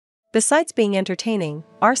Besides being entertaining,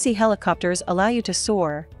 RC helicopters allow you to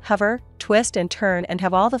soar, hover, twist and turn and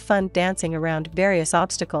have all the fun dancing around various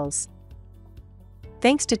obstacles.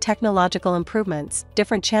 Thanks to technological improvements,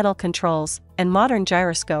 different channel controls, and modern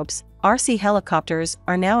gyroscopes, RC helicopters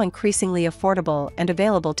are now increasingly affordable and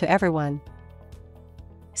available to everyone.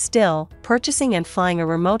 Still, purchasing and flying a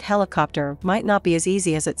remote helicopter might not be as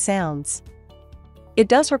easy as it sounds. It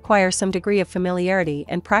does require some degree of familiarity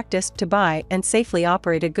and practice to buy and safely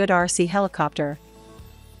operate a good RC helicopter.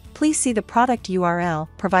 Please see the product URL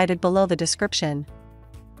provided below the description.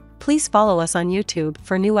 Please follow us on YouTube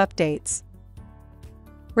for new updates.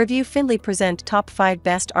 Reviewfindly present top 5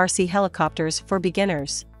 best RC helicopters for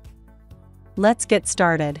beginners. Let's get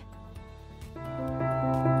started.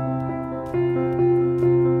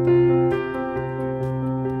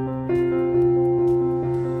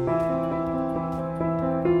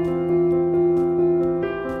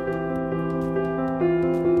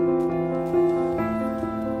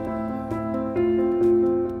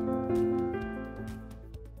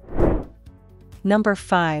 Number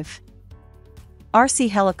 5. RC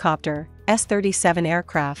Helicopter, S37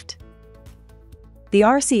 Aircraft. The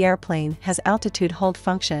RC airplane has altitude hold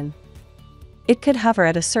function. It could hover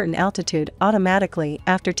at a certain altitude automatically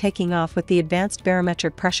after taking off with the advanced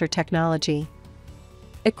barometric pressure technology.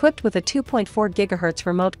 Equipped with a 2.4 GHz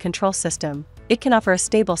remote control system, it can offer a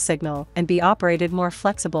stable signal and be operated more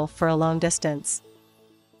flexible for a long distance.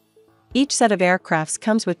 Each set of aircrafts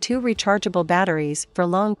comes with 2 rechargeable batteries for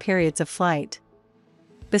long periods of flight.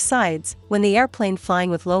 Besides, when the airplane flying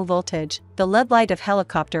with low voltage, the LED light of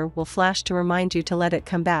helicopter will flash to remind you to let it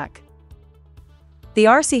come back. The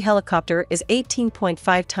RC helicopter is 18.5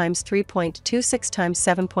 x 3.26 x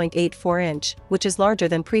 7.84 inch, which is larger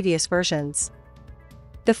than previous versions.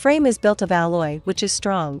 The frame is built of alloy which is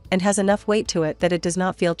strong and has enough weight to it that it does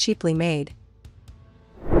not feel cheaply made.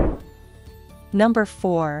 Number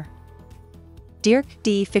 4. DEERC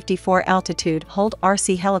DE54 Altitude Hold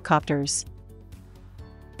RC Helicopters.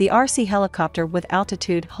 The RC helicopter with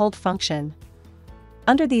altitude hold function.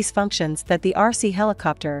 Under these functions that the RC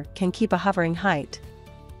helicopter can keep a hovering height.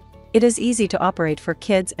 It is easy to operate for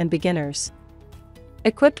kids and beginners.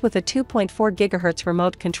 Equipped with a 2.4 GHz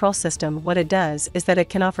remote control system, what it does is that it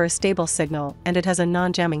can offer a stable signal and it has a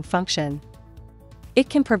non-jamming function. It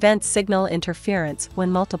can prevent signal interference when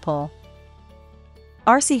multiple.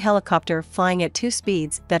 RC helicopter flying at 2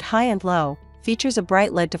 speeds that high and low, features a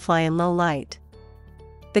bright LED to fly in low light.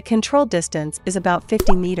 The control distance is about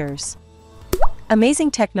 50 meters.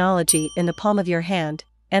 Amazing technology in the palm of your hand,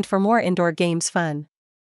 and for more indoor games fun.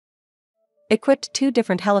 Equipped 2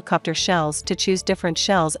 different helicopter shells to choose different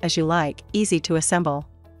shells as you like, easy to assemble.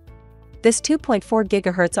 This 2.4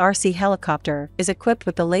 GHz RC helicopter is equipped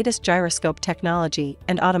with the latest gyroscope technology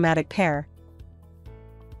and automatic pair.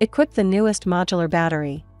 Equip the newest modular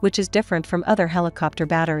battery, which is different from other helicopter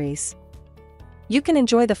batteries. You can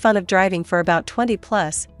enjoy the fun of driving for about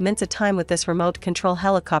 20+ minutes a time with this remote control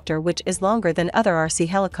helicopter, which is longer than other RC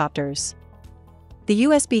helicopters. The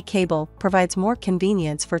USB cable provides more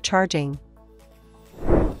convenience for charging.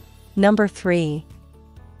 Number 3.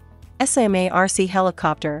 SYMA RC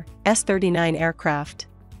Helicopter, S39 Aircraft.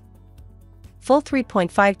 Full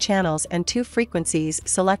 3.5 channels and 2 frequencies,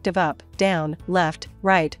 selective up, down, left,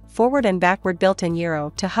 right, forward and backward, built-in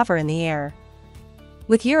gyro to hover in the air.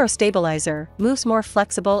 With gyro stabilizer, moves more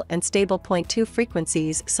flexible and stable. 0.2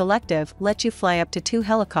 frequencies, selective, let you fly up to 2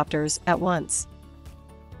 helicopters at once.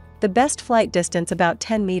 The best flight distance about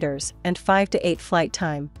 10 meters and 5 to 8 flight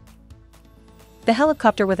time. The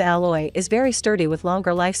helicopter with alloy is very sturdy with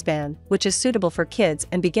longer lifespan, which is suitable for kids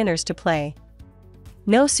and beginners to play.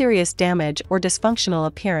 No serious damage or dysfunctional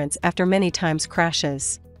appearance after many times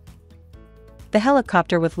crashes. The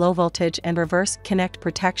helicopter with low voltage and reverse connect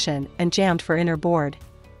protection and jammed for inner board.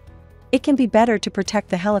 It can be better to protect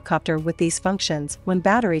the helicopter with these functions when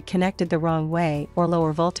battery connected the wrong way or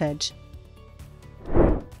lower voltage.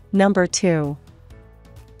 Number 2.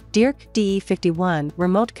 DEERC DE51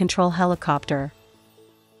 Remote Control Helicopter.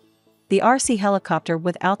 The RC helicopter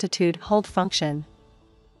with altitude hold function.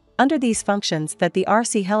 Under these functions that the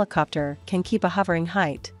RC helicopter can keep a hovering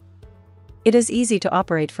height. It is easy to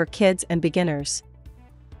operate for kids and beginners.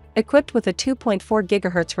 Equipped with a 2.4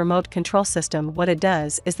 GHz remote control system, what it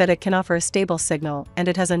does is that it can offer a stable signal and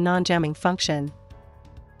it has a non-jamming function.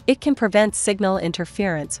 It can prevent signal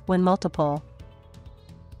interference when multiple.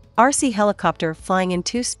 RC helicopter flying in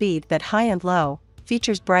 2 speed that high and low,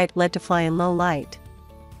 features bright LED to fly in low light.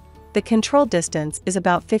 The control distance is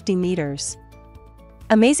about 50 meters.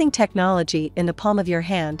 Amazing technology in the palm of your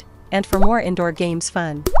hand, and for more indoor games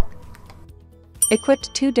fun.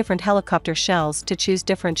 Equipped 2 different helicopter shells to choose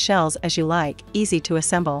different shells as you like, easy to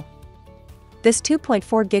assemble. This 2.4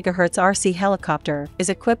 GHz RC helicopter is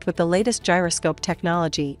equipped with the latest gyroscope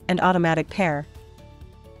technology and automatic pair.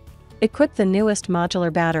 Equip the newest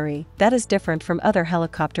modular battery that is different from other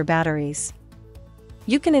helicopter batteries.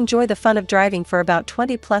 You can enjoy the fun of driving for about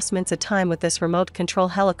 20+ minutes a time with this remote control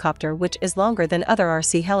helicopter, which is longer than other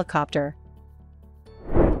RC helicopter.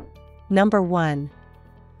 Number 1.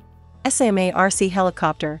 SYMA RC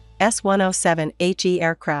Helicopter, S37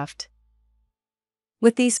 Aircraft.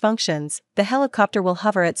 With these functions, the helicopter will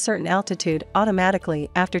hover at certain altitude automatically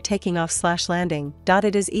after taking off/landing.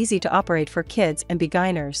 It is easy to operate for kids and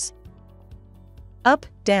beginners. Up,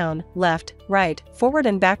 down, left, right, forward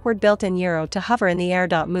and backward built-in gyro to hover in the air.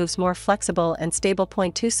 Moves more flexible and stable.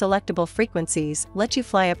 2 selectable frequencies let you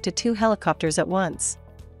fly up to 2 helicopters at once.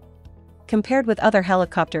 Compared with other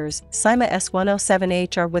helicopters, SYMA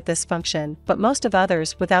S37H are with this function, but most of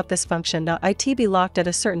others without this function. It be locked at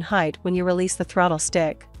a certain height when you release the throttle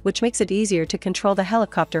stick, which makes it easier to control the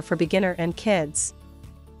helicopter for beginner and kids.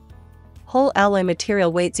 Whole alloy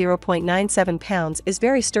material, weight 0.97 pounds, is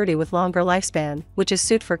very sturdy with longer lifespan, which is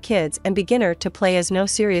suit for kids and beginner to play as no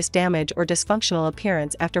serious damage or dysfunctional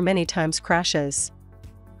appearance after many times crashes.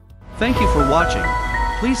 Thank you for watching.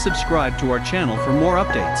 Please subscribe to our channel for more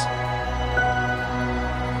updates.